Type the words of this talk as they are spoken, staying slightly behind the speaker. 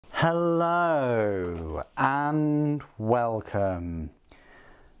Hello and welcome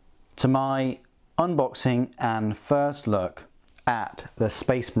to my unboxing and first look at the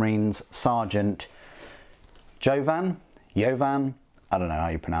Space Marines Sergeant Jovan, I don't know how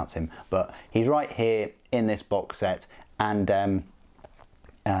you pronounce him, but he's right here in this box set, and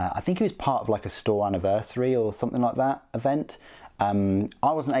I think he was part of like a store anniversary or something like that event. I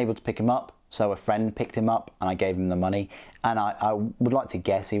wasn't able to pick him up, so a friend picked him up and I gave him the money, and I would like to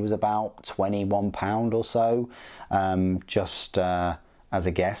guess he was about £21 or so, just as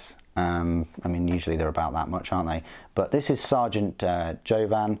a guess. I mean, usually they're about that much, aren't they? But this is Sergeant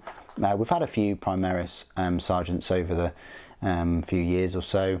Jovan. We've had a few Primaris sergeants over the few years or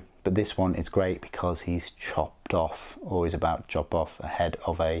so, but this one is great because he's chopped off, or he's about to chop off, a head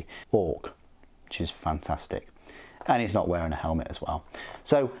of a orc, which is fantastic. And he's not wearing a helmet as well.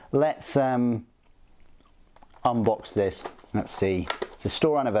 So let's unbox this. Let's see. It's a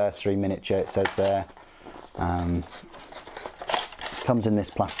store anniversary miniature, it says there. Comes in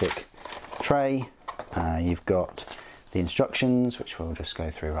this plastic tray. You've got the instructions, which we'll just go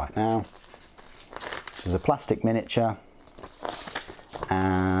through right now. There's a plastic miniature,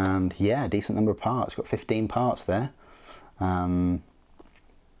 and yeah, a decent number of parts. Got 15 parts there.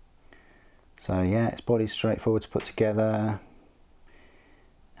 So yeah, its body's straightforward to put together,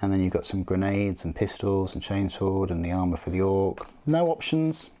 and then you've got some grenades and pistols and chainsword and the armour for the orc. No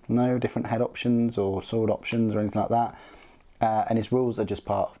options, no different head options or sword options or anything like that. And his rules are just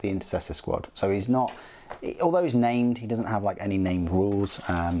part of the intercessor squad. So he's not, although he's named, he doesn't have like any named rules.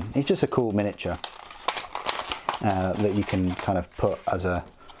 He's just a cool miniature that you can kind of put as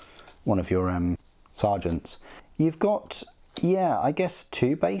one of your sergeants. You've got, yeah, I guess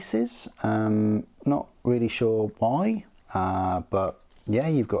 2 bases. Not really sure why, but yeah,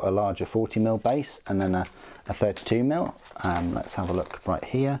 you've got a larger 40mm base and then a 32mm. Let's have a look right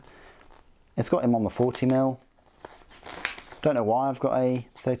here. It's got him on the 40mm. Don't know why I've got a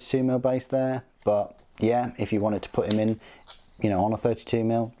 32mm base there, but yeah, if you wanted to put him in, you know, on a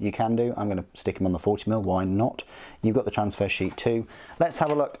 32mm, you can do. I'm going to stick him on the 40mm, why not? You've got the transfer sheet too. Let's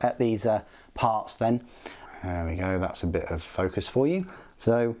have a look at these parts then. There we go, that's a bit of focus for you.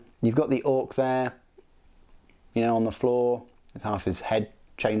 So you've got the orc there, you know, on the floor, with half his head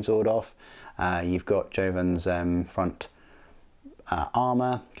chainsawed off. You've got Jovan's front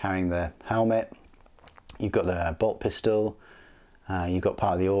armour, carrying the helmet. You've got the bolt pistol. You've got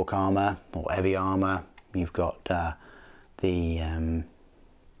part of the orc armour, or heavy armour. You've got the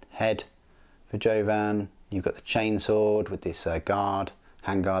head for Jovan. You've got the chainsword with this guard.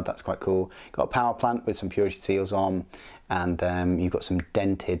 Handguard, that's quite cool. Got a power plant with some purity seals on, and you've got some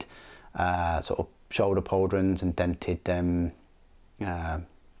dented sort of shoulder pauldrons and dented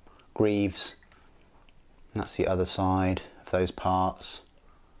greaves. And that's the other side of those parts,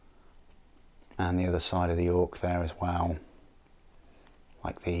 and the other side of the orc there as well.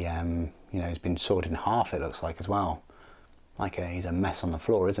 Like the you know, he's been sawed in half, it looks like, as well. Like he's a mess on the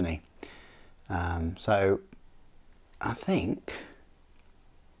floor, isn't he? So I think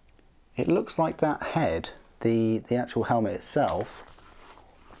it looks like that head, the actual helmet itself,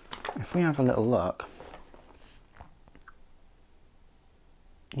 if we have a little look,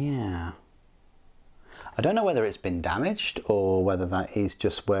 yeah, I don't know whether it's been damaged or whether that is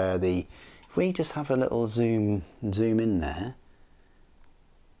just where the, if we just have a little zoom in there,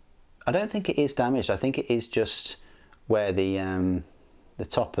 I don't think it is damaged. I think it is just where the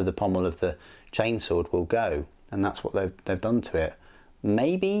top of the pommel of the chainsword will go, and that's what they've done to it.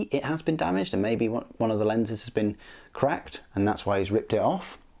 Maybe it has been damaged, and maybe one of the lenses has been cracked, and that's why he's ripped it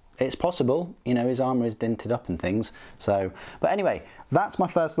off. It's possible, you know, his armour is dented up and things. So, but anyway, that's my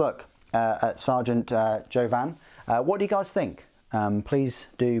first look at Sergeant Jovan. What do you guys think? Please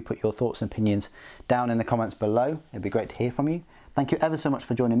do put your thoughts and opinions down in the comments below. It'd be great to hear from you. Thank you ever so much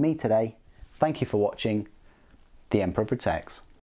for joining me today. Thank you for watching. The Emperor Protects.